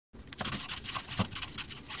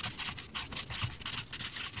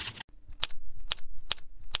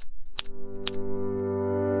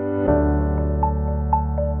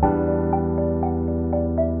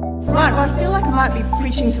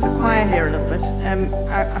preaching to the choir here a little bit.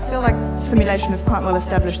 I feel like simulation is quite well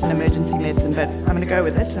established in emergency medicine, but I'm going to go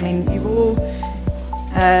with it. I mean, you've all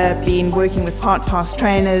been working with part-task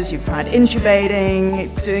trainers, you've tried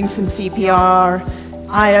intubating, doing some CPR,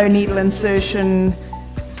 IO needle insertion,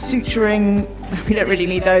 suturing. We don't really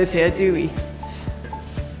need those here, do we?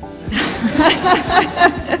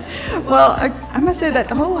 Well, I must say that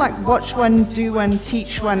the whole watch one, do one,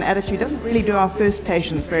 teach one attitude doesn't really do our first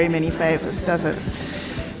patients very many favors, does it?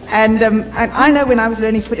 And I know when I was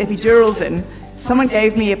learning to put epidurals in, someone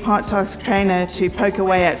gave me a part-task trainer to poke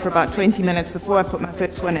away at for about 20 minutes before I put my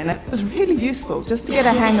first one in. It was really useful just to get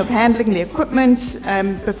a hang of handling the equipment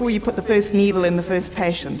before you put the first needle in the first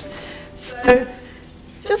patient. So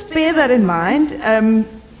just bear that in mind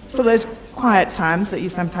for those quiet times that you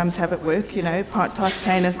sometimes have at work. You know, part-task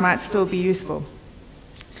trainers might still be useful.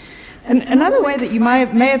 And another way that you may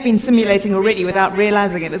have been simulating already without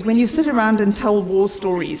realizing it is when you sit around and tell war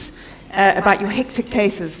stories about your hectic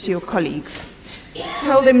cases to your colleagues.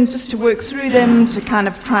 Tell them just to work through them, to kind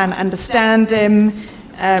of try and understand them,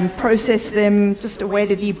 process them, just a way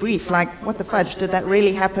to debrief, like, what the fudge, did that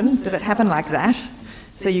really happen? Did it happen like that?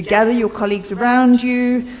 So you gather your colleagues around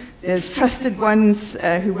you, there's trusted ones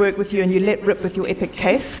who work with you, and you let rip with your epic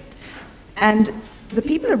case. And the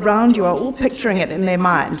people around you are all picturing it in their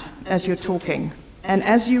mind as you're talking. And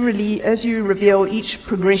as you reveal each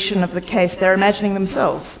progression of the case, they're imagining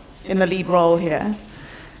themselves in the lead role here.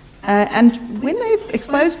 And when they're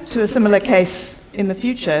exposed to a similar case in the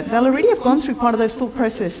future, they'll already have gone through part of those thought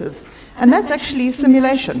processes. And that's actually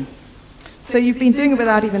simulation. So you've been doing it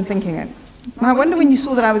without even thinking it. I wonder when you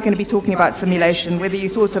saw that I was going to be talking about simulation, whether you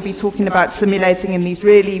thought I'd be talking about simulating in these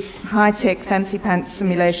really high-tech, fancy-pants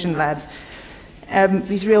simulation labs,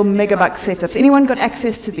 these real megabuck setups. Anyone got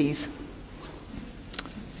access to these?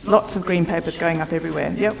 Lots of green papers going up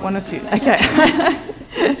everywhere. Yep, one or two. Okay.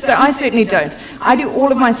 So I certainly don't. I do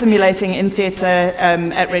all of my simulating in theatre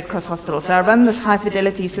at Red Cross Hospital. So I run this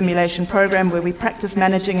high-fidelity simulation program where we practice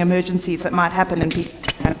managing emergencies that might happen in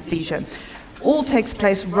anesthesia. All takes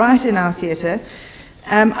place right in our theatre.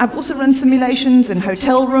 I've also run simulations in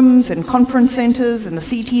hotel rooms, in conference centres, in the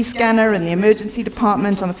CT scanner, in the emergency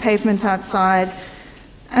department, on the pavement outside.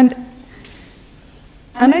 And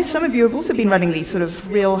I know some of you have also been running these sort of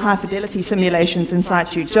real high-fidelity simulations in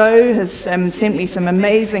situ. Joe has sent me some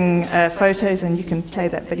amazing photos, and you can play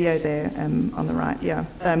that video there on the right. Yeah,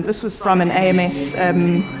 this was from an AMS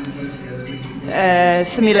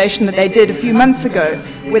simulation that they did a few months ago,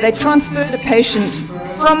 where they transferred a patient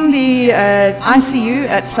from the ICU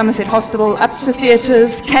at Somerset Hospital up to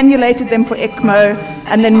theatres, cannulated them for ECMO,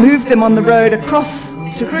 and then moved them on the road across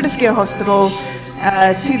to Groote Hospital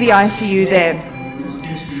to the ICU there.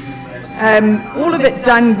 All of it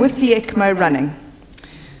done with the ECMO running.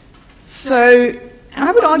 So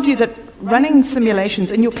I would argue that running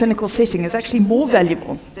simulations in your clinical setting is actually more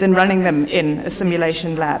valuable than running them in a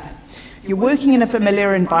simulation lab. You're working in a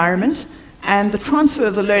familiar environment, and the transfer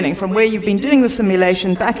of the learning from where you've been doing the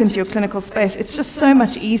simulation back into your clinical space, it's just so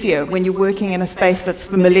much easier when you're working in a space that's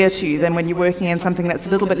familiar to you than when you're working in something that's a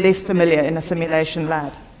little bit less familiar in a simulation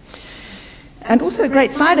lab. And also a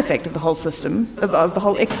great side effect of the whole system, of the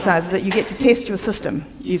whole exercise, is that you get to test your system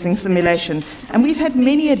using simulation. And we've had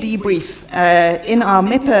many a debrief in our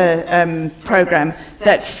MEPA program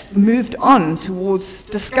that's moved on towards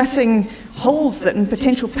discussing holes and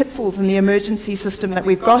potential pitfalls in the emergency system that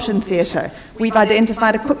we've got in theatre. We've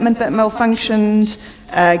identified equipment that malfunctioned,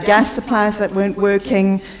 gas supplies that weren't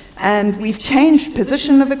working, and we've changed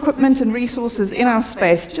position of equipment and resources in our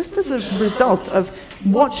space just as a result of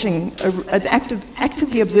watching,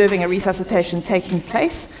 actively observing a resuscitation taking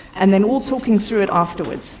place, and then all talking through it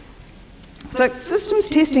afterwards. So systems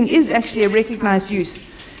testing is actually a recognized use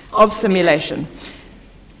of simulation.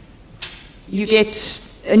 You get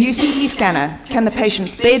a new CT scanner. Can the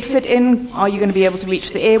patient's bed fit in? Are you going to be able to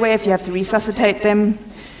reach the airway if you have to resuscitate them?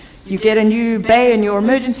 You get a new bay in your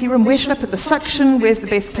emergency room. Where should I put the suction? Where's the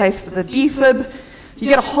best place for the defib? You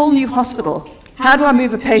get a whole new hospital. How do I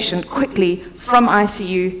move a patient quickly from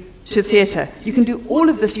ICU to theatre? You can do all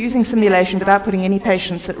of this using simulation without putting any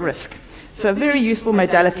patients at risk. So a very useful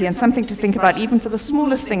modality, and something to think about even for the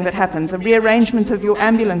smallest thing that happens, a rearrangement of your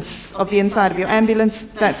ambulance, of the inside of your ambulance,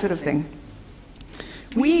 that sort of thing.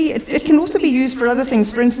 It can also be used for other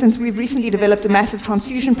things. For instance, we've recently developed a massive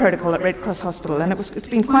transfusion protocol at Red Cross Hospital, and it's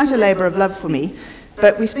been quite a labour of love for me.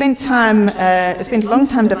 But we spent a long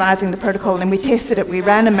time devising the protocol, and we tested it. We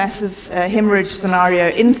ran a massive hemorrhage scenario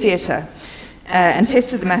in theatre. and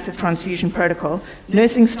tested the massive transfusion protocol.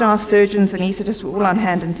 Nursing staff, surgeons, anaesthetists were all on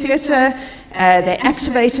hand in theatre. They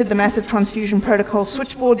activated the massive transfusion protocol.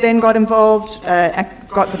 Switchboard then got involved,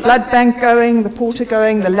 got the blood bank going, the porter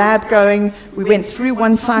going, the lab going. We went through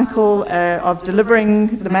one cycle of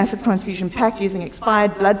delivering the massive transfusion pack using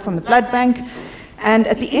expired blood from the blood bank. And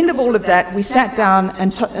at the end of all of that, we sat down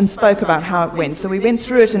and spoke about how it went. So we went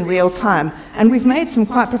through it in real time. And we've made some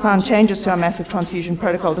quite profound changes to our massive transfusion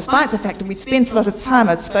protocol, despite the fact that we'd spent a lot of time.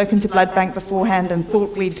 I'd spoken to blood bank beforehand and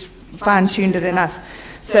thought we'd fine-tuned it enough.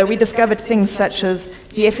 So we discovered things such as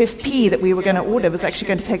the FFP that we were going to order was actually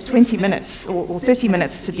going to take 20 minutes or 30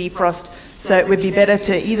 minutes to defrost. So it would be better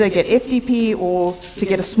to either get FDP or to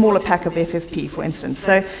get a smaller pack of FFP, for instance.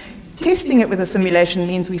 So testing it with a simulation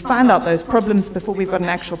means we find out those problems before we've got an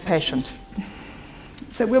actual patient.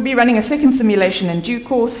 So we'll be running a second simulation in due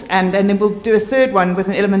course, and then we'll do a third one with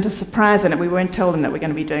an element of surprise in it. We won't tell them that we're going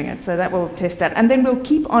to be doing it, so that will test that. And then we'll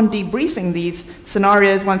keep on debriefing these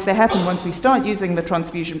scenarios once they happen. Once we start using the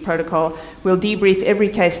transfusion protocol, we'll debrief every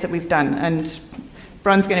case that we've done. And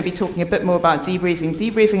Bron's going to be talking a bit more about debriefing.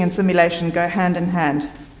 Debriefing and simulation go hand in hand.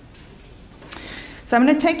 So I'm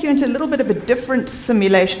going to take you into a little bit of a different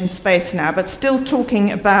simulation space now, but still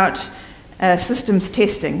talking about systems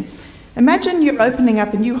testing. Imagine you're opening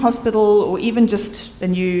up a new hospital or even just a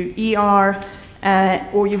new ER,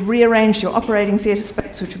 or you've rearranged your operating theatre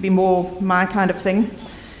space, which would be more my kind of thing.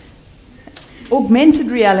 Augmented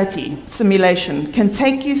reality simulation can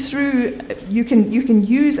take you through, you can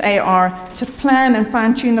use AR to plan and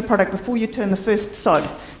fine-tune the product before you turn the first sod.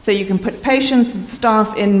 So you can put patients and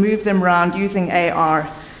staff in, move them around using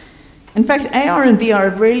AR. In fact, AR and VR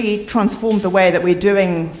have really transformed the way that we're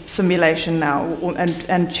doing simulation now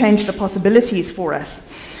and changed the possibilities for us.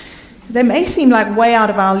 They may seem like way out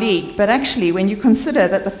of our league, but actually when you consider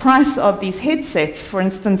that the price of these headsets, for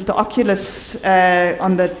instance, the Oculus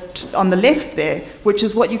on the left there, which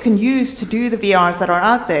is what you can use to do the VRs that are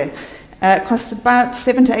out there, costs about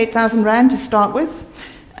 7,000 to 8,000 Rand to start with,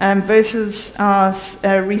 versus our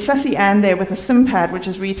Resusci and there with a SimPad, which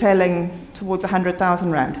is retailing towards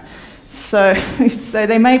 100,000 Rand. So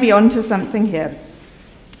they may be onto something here.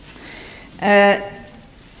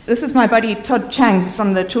 This is my buddy Todd Chang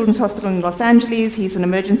from the Children's Hospital in Los Angeles. He's an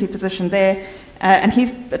emergency physician there, and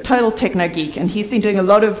he's a total techno geek, and he's been doing a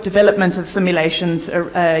lot of development of simulations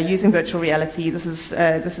using virtual reality. This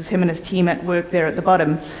is him and his team at work there at the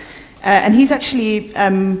bottom. And he's actually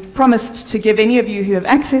promised to give any of you who have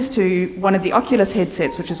access to one of the Oculus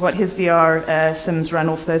headsets, which is what his VR sims run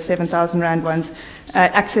off, those 7,000 Rand ones,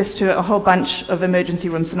 access to a whole bunch of emergency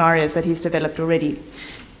room scenarios that he's developed already.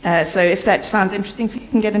 So if that sounds interesting, you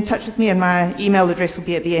can get in touch with me, and my email address will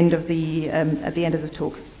be at the end of the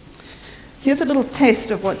talk. Here's a little test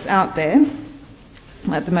of what's out there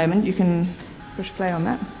at the moment. You can push play on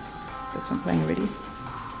that. That's not playing already.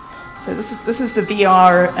 So this is the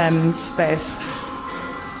VR space.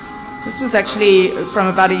 This was actually from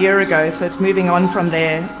about a year ago, so it's moving on from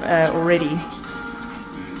there already.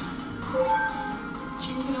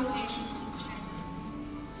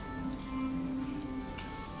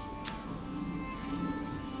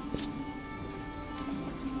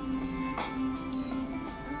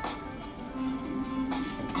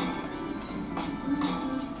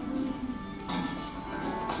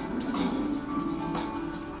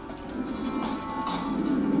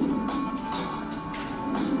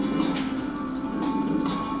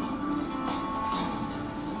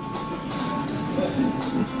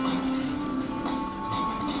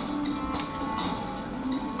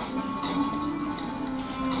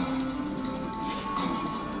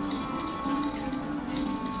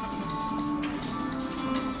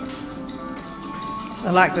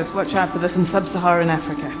 I like this. Watch out for this in sub-Saharan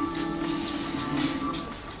Africa.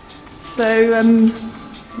 So,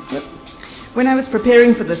 when I was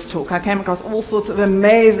preparing for this talk, I came across all sorts of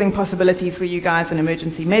amazing possibilities for you guys in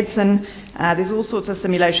emergency medicine. There's all sorts of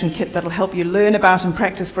simulation kit that'll help you learn about and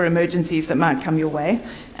practice for emergencies that might come your way.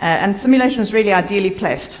 And simulation is really ideally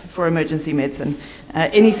placed for emergency medicine.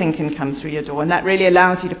 Anything can come through your door, and that really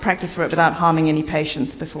allows you to practice for it without harming any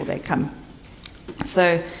patients before they come.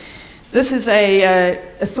 So, this is a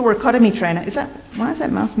thoracotomy trainer. Why is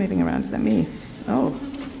that mouse moving around? Is that me? Oh,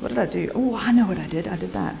 what did I do? Oh, I know what I did. I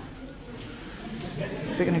did that.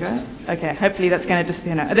 Is it going to go? Okay, hopefully that's going to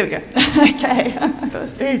disappear now. Oh, there we go. Okay, that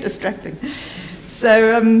was very distracting.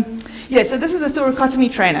 So, so this is a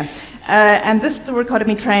thoracotomy trainer. And this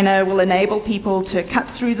thoracotomy trainer will enable people to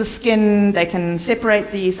cut through the skin. They can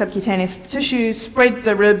separate the subcutaneous tissues, spread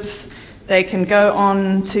the ribs. They can go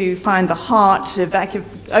on to find the heart,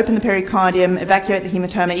 open the pericardium, evacuate the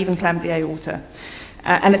hematoma, even clamp the aorta.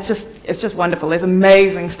 And it's just wonderful. There's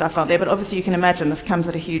amazing stuff out there, but obviously you can imagine this comes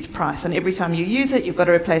at a huge price. And every time you use it, you've got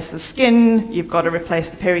to replace the skin, you've got to replace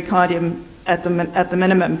the pericardium at the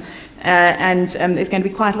minimum. And there's going to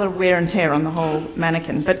be quite a lot of wear and tear on the whole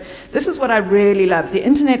mannequin. But this is what I really love. The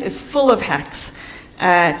internet is full of hacks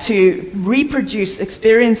to reproduce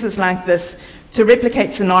experiences like this, to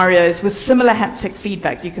replicate scenarios with similar haptic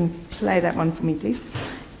feedback. You can play that one for me, please.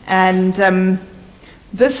 And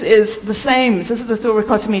this is the same. This is the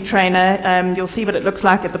thoracotomy trainer. You'll see what it looks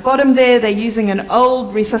like at the bottom there. They're using an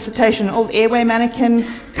old resuscitation, old airway mannequin,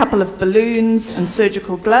 a couple of balloons and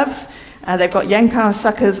surgical gloves. They've got Yankauer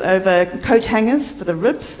suckers over coat hangers for the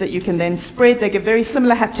ribs that you can then spread. They give very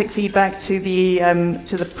similar haptic feedback to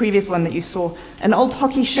the previous one that you saw. An old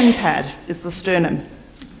hockey shin pad is the sternum.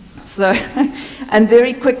 So, and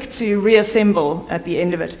very quick to reassemble at the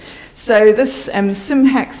end of it. So this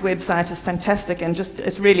SimHacks website is fantastic, and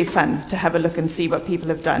it's really fun to have a look and see what people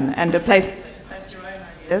have done. And a place to post your own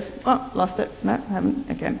ideas. Oh, lost it. No, haven't.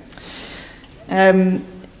 Okay.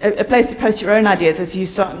 A place to post your own ideas as you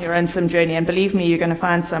start on your own sim journey, and believe me, you're going to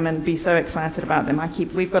find some and be so excited about them.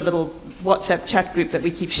 We've got a little WhatsApp chat group that we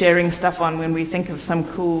keep sharing stuff on when we think of some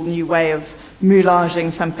cool new way of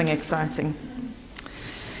moulaging something exciting.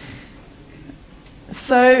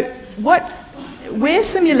 So where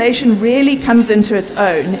simulation really comes into its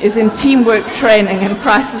own is in teamwork training and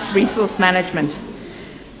crisis resource management.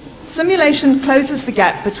 Simulation closes the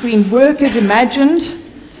gap between work as imagined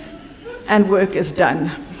and work as done.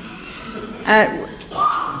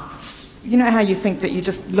 You know how you think that you're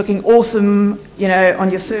just looking awesome, you know,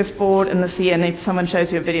 on your surfboard in the sea, and if someone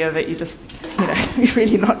shows you a video of it, you're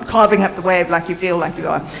really not carving up the wave like you feel like you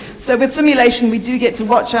are. So with simulation, we do get to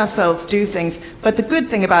watch ourselves do things, but the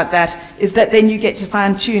good thing about that is that then you get to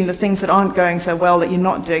fine-tune the things that aren't going so well, that you're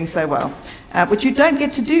not doing so well, which you don't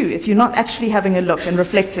get to do if you're not actually having a look and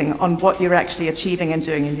reflecting on what you're actually achieving and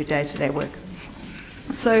doing in your day-to-day work.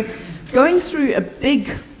 So going through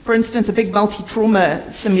for instance, a big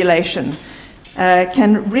multi-trauma simulation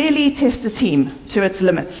can really test a team to its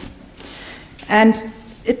limits. And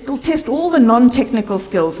it will test all the non-technical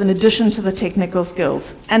skills in addition to the technical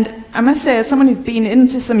skills. And I must say, as someone who's been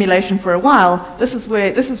into simulation for a while, this is where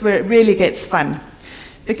it really gets fun.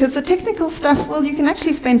 Because the technical stuff, well, you can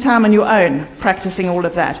actually spend time on your own practicing all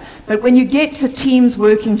of that. But when you get to teams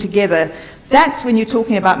working together, that's when you're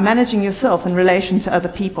talking about managing yourself in relation to other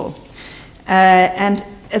people. And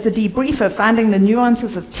as a debriefer, finding the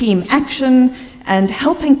nuances of team action and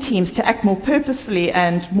helping teams to act more purposefully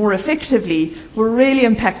and more effectively will really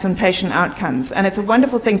impact on patient outcomes. And it's a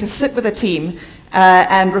wonderful thing to sit with a team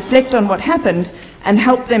and reflect on what happened and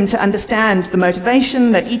help them to understand the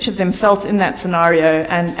motivation that each of them felt in that scenario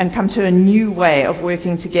and come to a new way of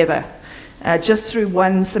working together, just through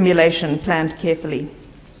one simulation planned carefully.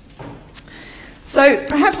 So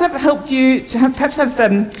perhaps I've helped you to perhaps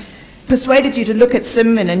I've persuaded you to look at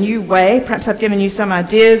sim in a new way. Perhaps I've given you some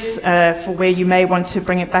ideas for where you may want to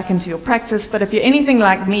bring it back into your practice, but if you're anything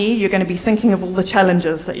like me, you're going to be thinking of all the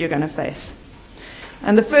challenges that you're going to face.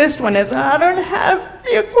 And the first one is, I don't have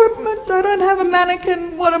the equipment, I don't have a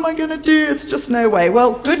mannequin, what am I going to do? It's just no way.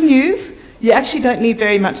 Well, good news, you actually don't need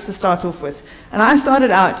very much to start off with. And I started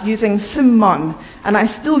out using SimMon, and I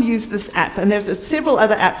still use this app. And there's several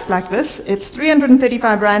other apps like this. It's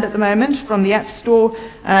 335 Rand at the moment from the App Store.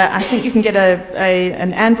 I think you can get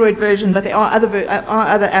an Android version, but there are other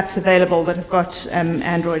apps available that have got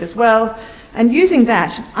Android as well. And using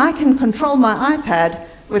that, I can control my iPad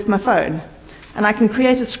with my phone. And I can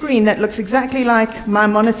create a screen that looks exactly like my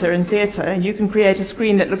monitor in theatre, and you can create a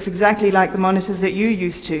screen that looks exactly like the monitors that you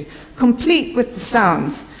used to, complete with the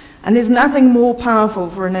sounds. And there's nothing more powerful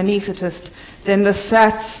for an anaesthetist than the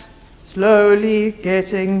sats slowly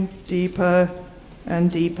getting deeper and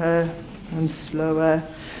deeper and slower.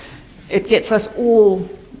 It gets us all,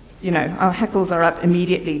 our hackles are up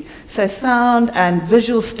immediately. So sound and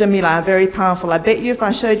visual stimuli are very powerful. I bet you if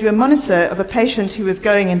I showed you a monitor of a patient who was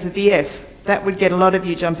going into VF, that would get a lot of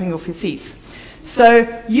you jumping off your seats.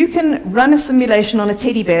 So you can run a simulation on a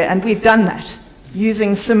teddy bear, and we've done that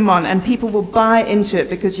using SimMon, and people will buy into it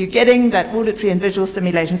because you're getting that auditory and visual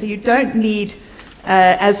stimulation. So you don't need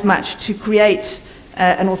as much to create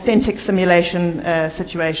an authentic simulation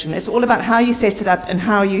situation. It's all about how you set it up and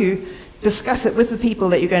how you discuss it with the people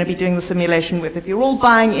that you're going to be doing the simulation with. If you're all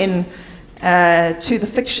buying in to the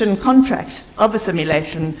fiction contract of a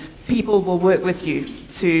simulation, people will work with you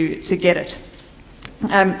to get it.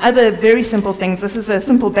 Other very simple things. This is a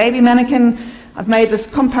simple baby mannequin. I've made this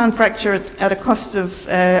compound fracture at a cost of,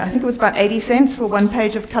 I think it was about 80 cents for 1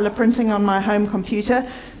 page of color printing on my home computer.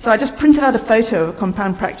 So I just printed out a photo of a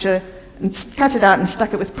compound fracture, cut it out and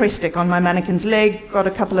stuck it with press stick on my mannequin's leg, got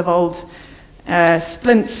a couple of old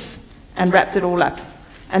splints, and wrapped it all up.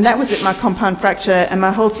 And that was it, my compound fracture, and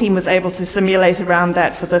my whole team was able to simulate around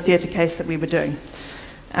that for the theatre case that we were doing.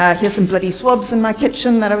 Here's some bloody swabs in my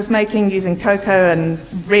kitchen that I was making using cocoa and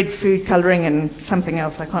red food colouring and something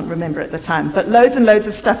else I can't remember at the time. But loads and loads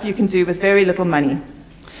of stuff you can do with very little money.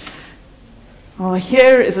 Well,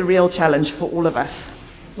 here is a real challenge for all of us.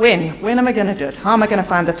 When am I going to do it? How am I going to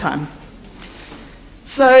find the time?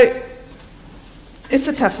 So, it's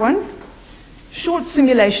a tough one. Short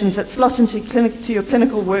simulations that slot into your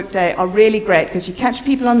clinical workday are really great because you catch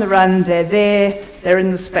people on the run, they're there, they're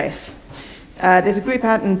in the space. There's a group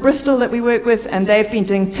out in Bristol that we work with, and they've been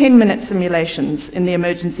doing 10-minute simulations in the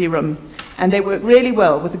emergency room, and they work really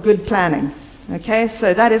well with good planning. Okay,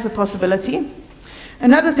 so that is a possibility.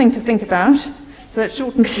 Another thing to think about, so that's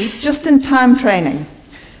short and sweet, just-in-time training.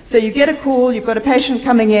 So you get a call, you've got a patient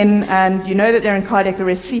coming in, and you know that they're in cardiac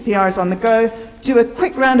arrest, CPR is on the go. Do a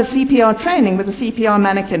quick round of CPR training with a CPR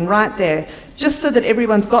mannequin right there, just so that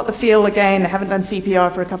everyone's got the feel again. They haven't done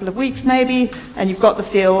CPR for a couple of weeks maybe, and you've got the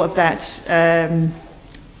feel of that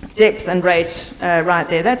depth and rate right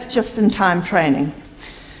there. That's just-in-time training.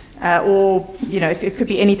 Or, you know, it could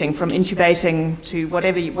be anything from intubating to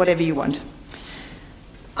whatever you want.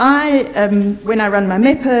 When I run my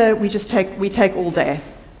MEPA, we take all day.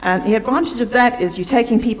 And the advantage of that is you're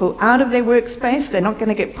taking people out of their workspace. They're not going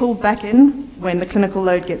to get pulled back in when the clinical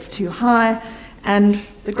load gets too high. And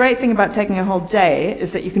the great thing about taking a whole day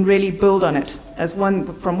is that you can really build on it.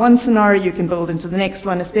 From one scenario, you can build into the next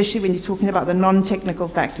one, especially when you're talking about the non-technical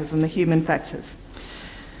factors and the human factors.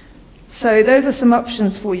 So those are some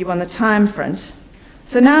options for you on the time front.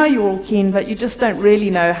 So now you're all keen, but you just don't really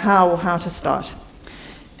know how to start.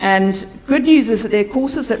 And good news is that there are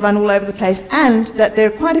courses that run all over the place, and that there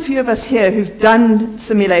are quite a few of us here who've done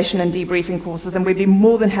simulation and debriefing courses, and we'd be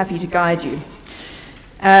more than happy to guide you.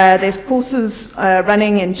 There's courses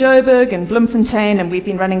running in Joburg and Bloemfontein, and we've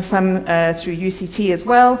been running some through UCT as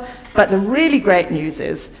well. But the really great news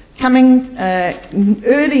is, coming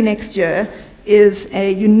early next year, is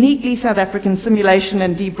a uniquely South African simulation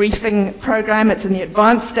and debriefing program. It's in the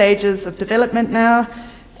advanced stages of development now.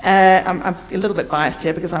 I'm a little bit biased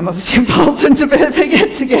here because I'm obviously involved in developing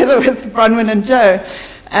it together with Bronwyn and Joe.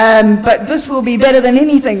 But this will be better than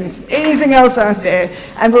anything else out there,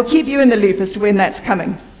 and we'll keep you in the loop as to when that's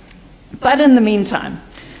coming. But in the meantime,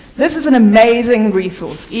 this is an amazing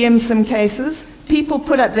resource, EM sim cases. People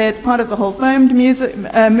put up there, it's part of the whole foamed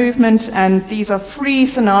movement, and these are free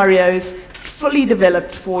scenarios, fully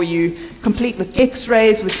developed for you, complete with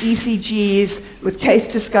X-rays, with ECGs, with case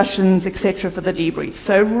discussions, etc. for the debrief.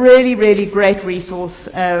 So really, really great resource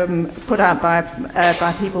put out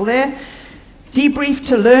by people there. Debrief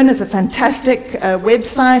to Learn is a fantastic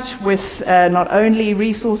website with not only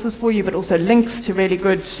resources for you, but also links to really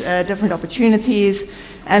good different opportunities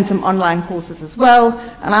and some online courses as well.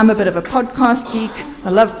 And I'm a bit of a podcast geek.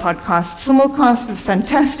 I love podcasts. Simulcast is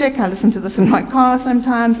fantastic. I listen to this in my car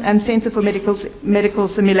sometimes. And Center for Medical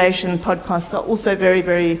Simulation podcasts are also very,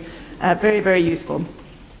 very useful.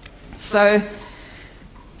 So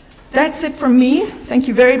that's it from me. Thank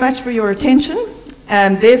you very much for your attention.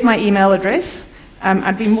 There's my email address.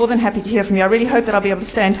 I'd be more than happy to hear from you. I really hope that I'll be able to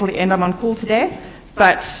stay until the end. I'm on call today,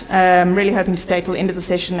 but I'm really hoping to stay till the end of the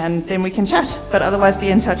session, and then we can chat. But otherwise, be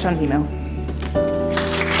in touch on email.